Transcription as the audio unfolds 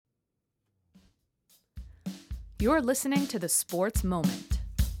You're listening to The Sports Moment.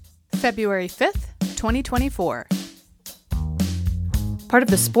 February 5th, 2024. Part of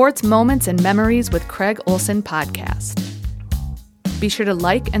the Sports Moments and Memories with Craig Olson podcast. Be sure to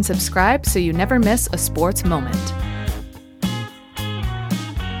like and subscribe so you never miss a sports moment.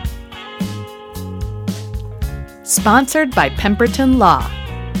 Sponsored by Pemberton Law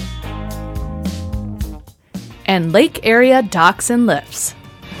and Lake Area Docks and Lifts.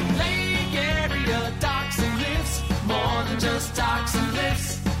 Lake Area Docks and Lifts, more than just docks and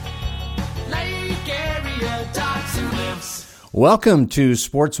lifts. Lake Area Docks and Lifts. Welcome to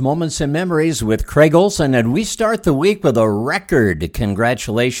Sports Moments and Memories with Craig Olson, and we start the week with a record.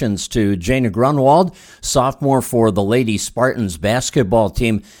 Congratulations to Jana Grunwald, sophomore for the Lady Spartans basketball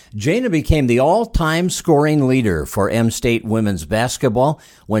team. Jana became the all-time scoring leader for M-State women's basketball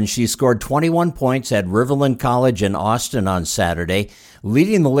when she scored 21 points at Riverland College in Austin on Saturday,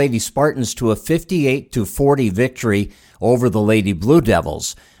 leading the Lady Spartans to a 58-40 victory over the Lady Blue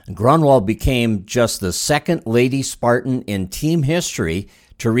Devils. Grunwald became just the second Lady Spartan in team history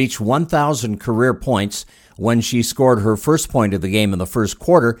to reach 1,000 career points when she scored her first point of the game in the first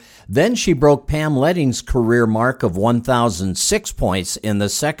quarter. Then she broke Pam Letting's career mark of 1,006 points in the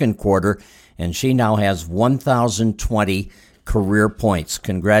second quarter, and she now has 1,020 career points.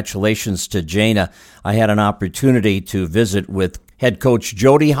 Congratulations to Jana. I had an opportunity to visit with head coach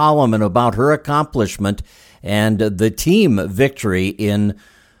Jody Holloman about her accomplishment and the team victory in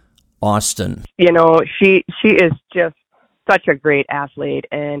Austin. You know, she is just such a great athlete,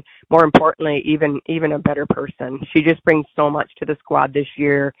 and more importantly, even a better person. She just brings so much to the squad this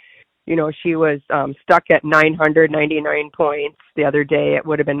year. You know, she was stuck at 999 points the other day. It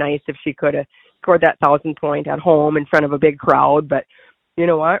would have been nice if she could have scored that 1,000 point at home in front of a big crowd, but you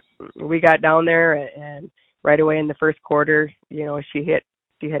know what? We got down there, and right away in the first quarter, you know, she hit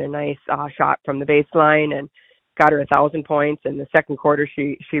a nice shot from the baseline and got her 1,000 points. In the second quarter,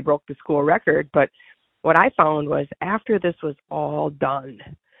 she broke the school record. But what I found was after this was all done,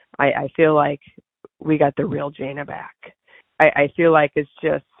 I feel like we got the real Jana back. I feel like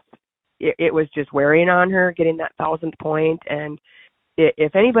it was just wearing on her getting that 1,000th point. And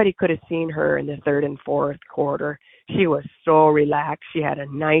if anybody could have seen her in the third and fourth quarter, she was so relaxed. She had a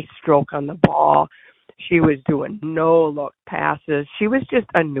nice stroke on the ball. She was doing no-look passes. She was just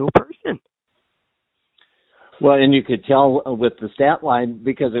a new person. Well, and you could tell with the stat line,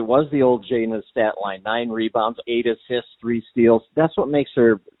 because it was the old Jana stat line, 9 rebounds, 8 assists, 3 steals. That's what makes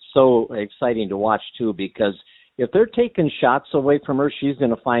her so exciting to watch, too, because if they're taking shots away from her, she's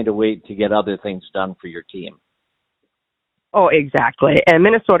going to find a way to get other things done for your team. Oh, exactly. And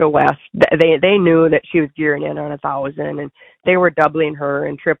Minnesota West, they knew that she was gearing in on 1,000, and they were doubling her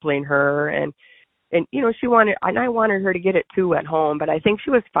and tripling her, and you know, I wanted her to get it 2 at home, but I think she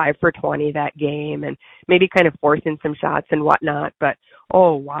was 5 for 20 that game and maybe kind of forcing some shots and whatnot. But,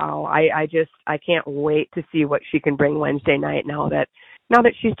 oh, wow, I can't wait to see what she can bring Wednesday night now that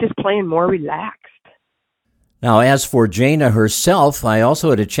she's just playing more relaxed. Now, as for Jana herself, I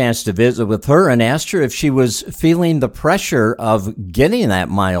also had a chance to visit with her and asked her if she was feeling the pressure of getting that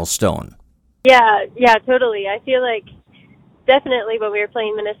milestone. Yeah, totally. I feel like definitely when we were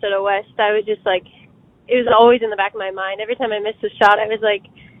playing Minnesota West, I was just like, it was always in the back of my mind. Every time I missed a shot, I was like,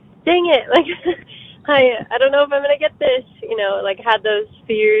 dang it, like, I don't know if I'm going to get this, you know, like had those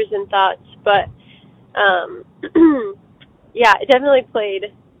fears and thoughts. But, yeah, it definitely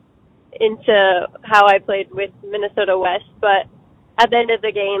played into how I played with Minnesota West. But at the end of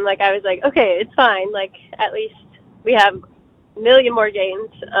the game, like, I was like, okay, it's fine. Like, at least we have a million more games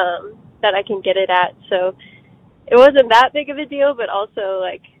that I can get it at. So it wasn't that big of a deal, but also,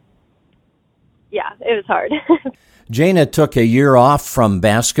 like, yeah, it was hard. Jana took a year off from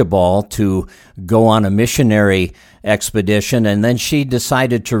basketball to go on a missionary expedition, and then she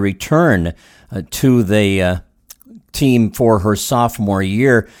decided to return to the team for her sophomore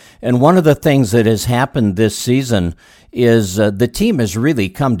year. And one of the things that has happened this season is the team has really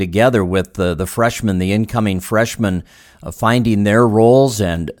come together with the freshmen, the incoming freshmen, finding their roles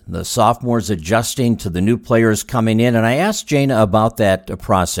and the sophomores adjusting to the new players coming in. And I asked Jana about that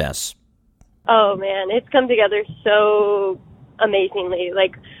process. Oh, man, it's come together so amazingly.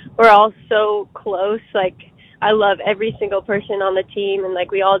 Like, we're all so close. Like, I love every single person on the team, and,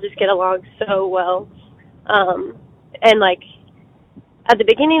 like, we all just get along so well. And, like, at the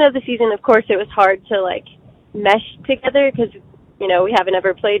beginning of the season, of course, it was hard to, like, mesh together because, you know, we haven't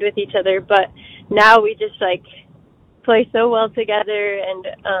ever played with each other. But now we just, like, play so well together, and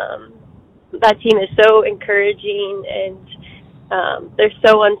that team is so encouraging, and they're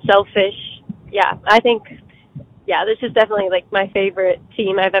so unselfish. Yeah, I think yeah, this is definitely like my favorite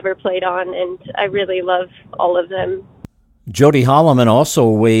team I've ever played on, and I really love all of them. Jody Holloman also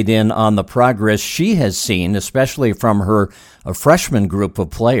weighed in on the progress she has seen, especially from her freshman group of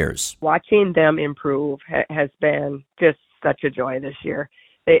players. Watching them improve has been just such a joy this year.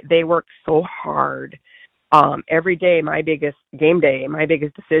 They work so hard. Every day, my biggest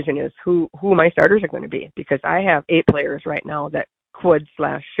decision is who my starters are going to be, because I have 8 players right now that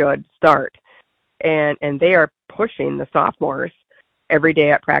could/should start, and they are pushing the sophomores every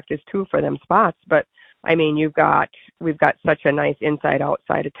day at practice too for them spots. But I mean, we've got such a nice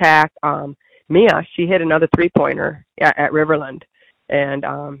inside-outside attack. Mia, she hit another 3-pointer at Riverland, and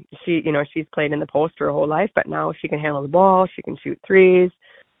she's played in the post her whole life, but now she can handle the ball. She can shoot threes.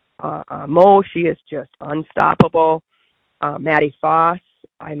 Mo, she is just unstoppable. Maddie Foss,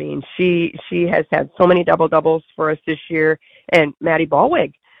 I mean, she has had so many double-doubles for us this year. And Maddie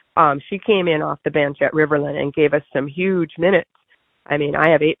Ballwig, she came in off the bench at Riverland and gave us some huge minutes. I mean, I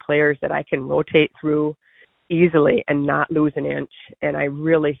have 8 players that I can rotate through easily and not lose an inch, and I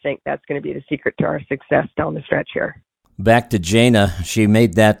really think that's going to be the secret to our success down the stretch here. Back to Jana. She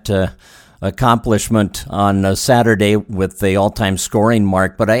made that accomplishment on Saturday with the all-time scoring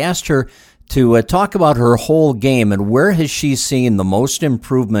mark, but I asked her to talk about her whole game and where has she seen the most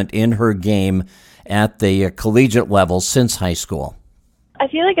improvement in her game at the collegiate level since high school. I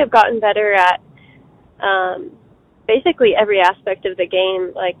feel like I've gotten better at basically every aspect of the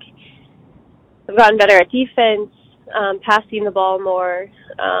game. Like, I've gotten better at defense, passing the ball more,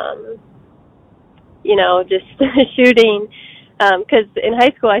 just shooting. Because in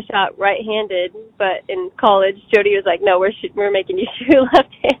high school I shot right-handed, but in college Jody was like, "No, we're making you shoot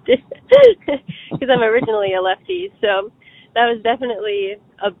left-handed," because I'm originally a lefty. So that was definitely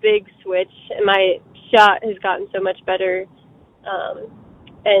a big switch, and my shot has gotten so much better.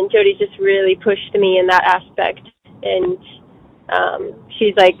 And Jody just really pushed me in that aspect, and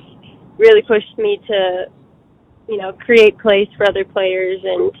she's like really pushed me to, create plays for other players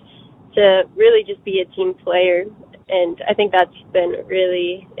and to really just be a team player. And I think that's been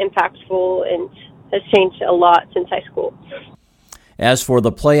really impactful and has changed a lot since high school. As for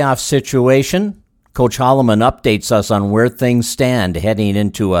the playoff situation, Coach Holloman updates us on where things stand heading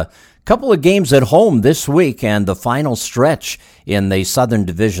into a couple of games at home this week and the final stretch in the Southern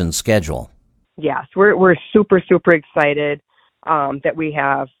Division schedule. Yes, we're super, super excited that we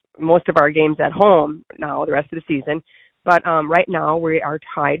have most of our games at home now, the rest of the season. But right now we are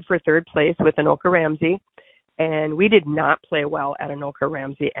tied for 3rd place with Anoka Ramsey. And we did not play well at Anoka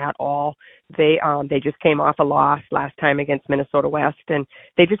Ramsey at all. They just came off a loss last time against Minnesota West, and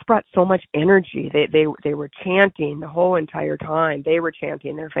they just brought so much energy. They were chanting the whole entire time. They were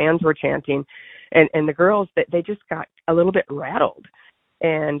chanting. Their fans were chanting, and the girls they just got a little bit rattled.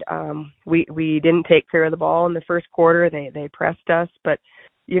 And we didn't take care of the ball in the first quarter. They pressed us, but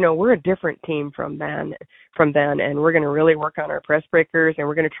we're a different team from then, and we're going to really work on our press breakers, and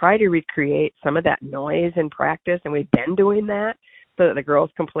we're going to try to recreate some of that noise in practice, and we've been doing that so that the girls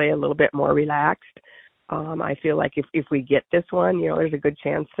can play a little bit more relaxed. I feel like if we get this one, there's a good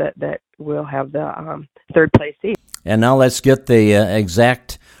chance that we'll have the 3rd place seed. And now let's get the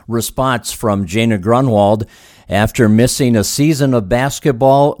exact response from Jana Grunwald. After missing a season of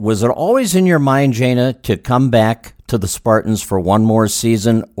basketball, was it always in your mind, Jana, to come back to the Spartans for one more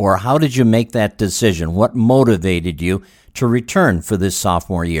season, or how did you make that decision? What motivated you to return for this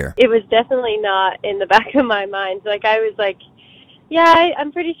sophomore year? It was definitely not in the back of my mind. Like, I was like, yeah,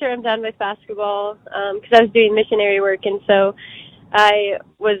 I'm pretty sure I'm done with basketball, because I was doing missionary work, and so I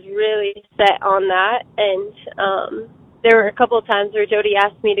was really set on that. And there were a couple of times where Jody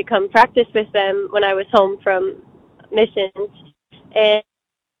asked me to come practice with them when I was home from missions, and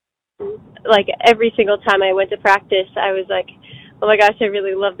like every single time I went to practice, I was like, oh my gosh, I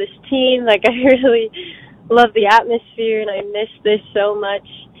really love this team. Like, I really love the atmosphere, and I miss this so much.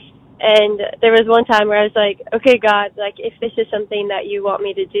 And there was one time where I was like, okay, God, like, if this is something that you want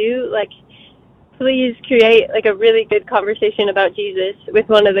me to do, like, please create like a really good conversation about Jesus with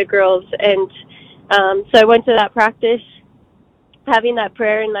one of the girls. And so I went to that practice having that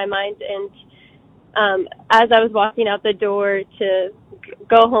prayer in my mind, and as I was walking out the door to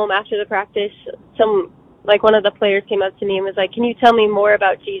go home after the practice, one of the players came up to me and was like, can you tell me more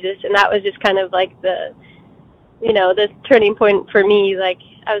about Jesus? And that was just kind of like the turning point for me. Like,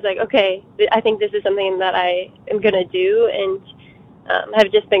 I was like, okay, I think this is something that I am going to do, and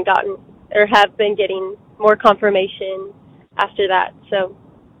have been getting more confirmation after that. So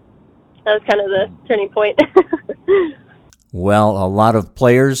that was kind of the turning point. Well, a lot of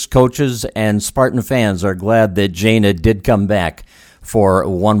players, coaches, and Spartan fans are glad that Jana did come back for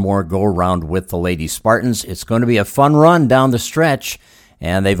one more go-around with the Lady Spartans. It's going to be a fun run down the stretch,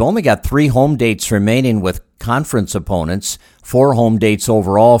 and they've only got 3 home dates remaining with conference opponents, 4 home dates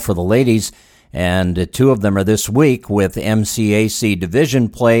overall for the ladies, and 2 of them are this week with MCAC division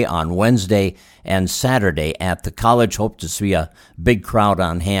play on Wednesday and Saturday at the college. Hope to see a big crowd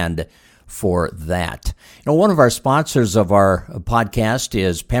on hand for that. One of our sponsors of our podcast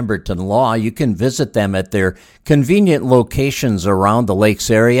is Pemberton Law. You can visit them at their convenient locations around the lakes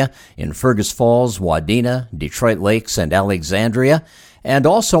area in Fergus Falls, Wadena, Detroit Lakes, and Alexandria, and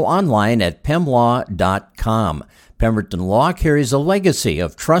also online at pemlaw.com. Pemberton Law carries a legacy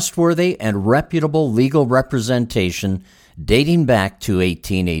of trustworthy and reputable legal representation dating back to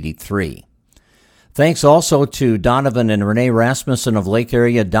 1883. Thanks also to Donovan and Renee Rasmussen of Lake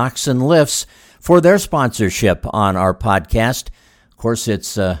Area Docks and Lifts for their sponsorship on our podcast. Of course,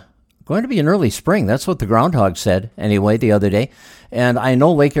 it's going to be an early spring. That's what the groundhog said anyway the other day. And I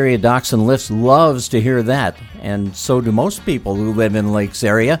know Lake Area Docks and Lifts loves to hear that, and so do most people who live in Lakes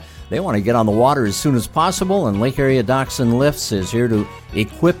area. They want to get on the water as soon as possible, and Lake Area Docks and Lifts is here to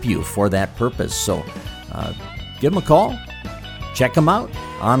equip you for that purpose. So give them a call. Check them out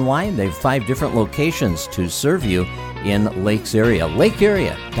online. They have 5 different locations to serve you in Lakes area. Lake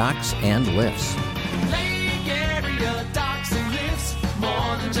Area Docks and Lifts. Lake Area Docks and Lifts,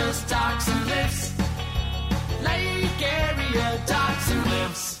 more than just docks and lifts. Lake Area Docks and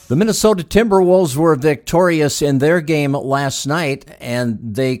Lifts. The Minnesota Timberwolves were victorious in their game last night, and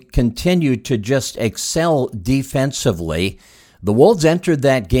they continue to just excel defensively. The Wolves entered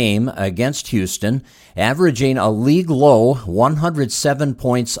that game against Houston, averaging a league-low 107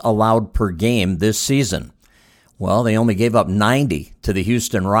 points allowed per game this season. Well, they only gave up 90 to the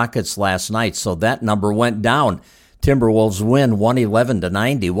Houston Rockets last night, so that number went down. Timberwolves win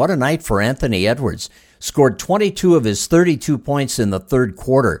 111-90. What a night for Anthony Edwards. Scored 22 of his 32 points in the third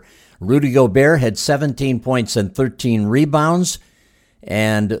quarter. Rudy Gobert had 17 points and 13 rebounds,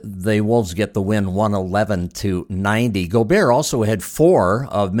 and the Wolves get the win 111-90. Gobert also had 4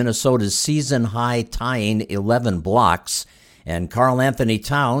 of Minnesota's season-high tying 11 blocks, and Karl Anthony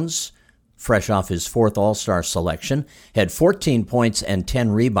Towns, fresh off his 4th All-Star selection, had 14 points and 10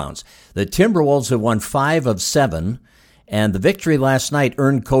 rebounds. The Timberwolves have won 5 of 7, and the victory last night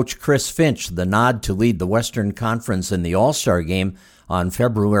earned Coach Chris Finch the nod to lead the Western Conference in the All-Star game on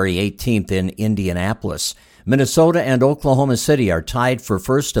February 18th in Indianapolis. Minnesota and Oklahoma City are tied for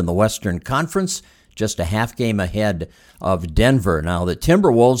first in the Western Conference, just a half game ahead of Denver. Now, the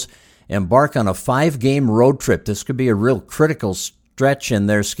Timberwolves embark on a 5-game road trip. This could be a real critical stretch in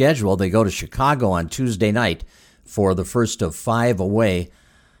their schedule. They go to Chicago on Tuesday night for the first of 5 away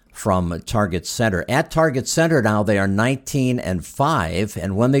from Target Center. At Target Center now, they are 19-5,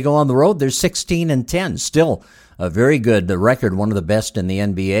 and when they go on the road, they're 16-10. Still a very good record, one of the best in the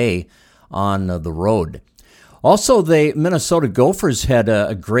NBA on the road. Also, the Minnesota Gophers had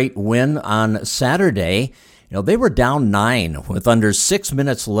a great win on Saturday. They were down 9 with under 6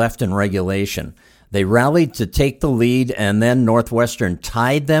 minutes left in regulation. They rallied to take the lead, and then Northwestern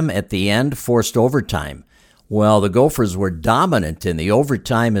tied them at the end, forced overtime. Well, the Gophers were dominant in the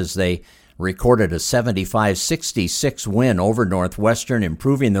overtime as they recorded a 75-66 win over Northwestern,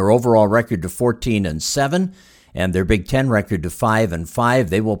 improving their overall record to 14-7 and their Big Ten record to 5-5.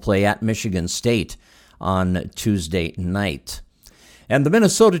 They will play at Michigan State on Tuesday night. And the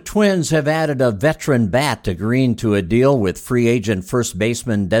Minnesota Twins have added a veteran bat, agreeing to a deal with free agent first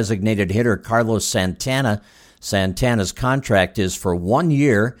baseman designated hitter Carlos Santana. Santana's contract is for 1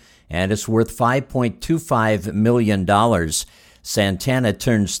 year, and it's worth $5.25 million. Santana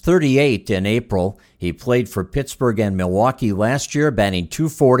turns 38 in April. He played for Pittsburgh and Milwaukee last year, batting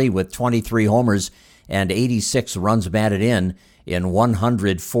 .240 with 23 homers and 86 runs batted in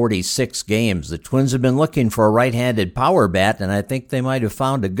 146 games. The Twins have been looking for a right-handed power bat, and I think they might have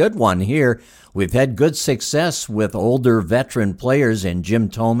found a good one here. We've had good success with older veteran players in Jim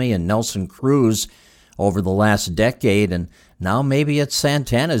Thome and Nelson Cruz over the last decade, and now maybe it's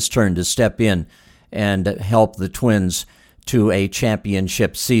Santana's turn to step in and help the Twins to a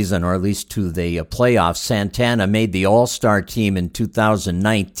championship season, or at least to the playoffs. Santana made the All-Star team in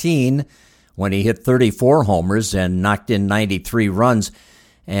 2019 when he hit 34 homers and knocked in 93 runs,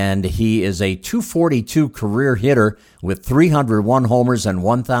 and he is a .242 career hitter with 301 homers and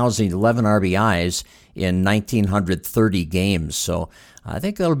 1,011 RBIs in 1,930 games. So I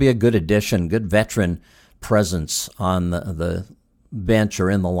think that'll be a good addition, good veteran presence on the bench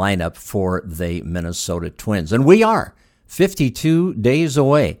or in the lineup for the Minnesota Twins. And we are 52 days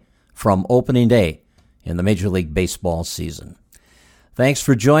away from opening day in the Major League Baseball season. Thanks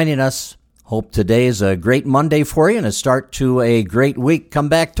for joining us. Hope today is a great Monday for you and a start to a great week. Come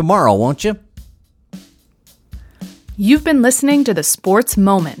back tomorrow, won't you? You've been listening to The Sports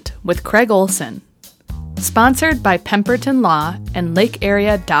Moment with Craig Olson. Sponsored by Pemberton Law and Lake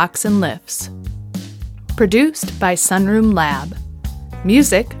Area Docks and Lifts. Produced by Sunroom Lab.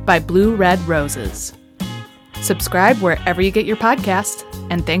 Music by Blue Red Roses. Subscribe wherever you get your podcasts,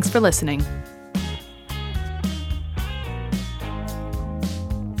 and thanks for listening.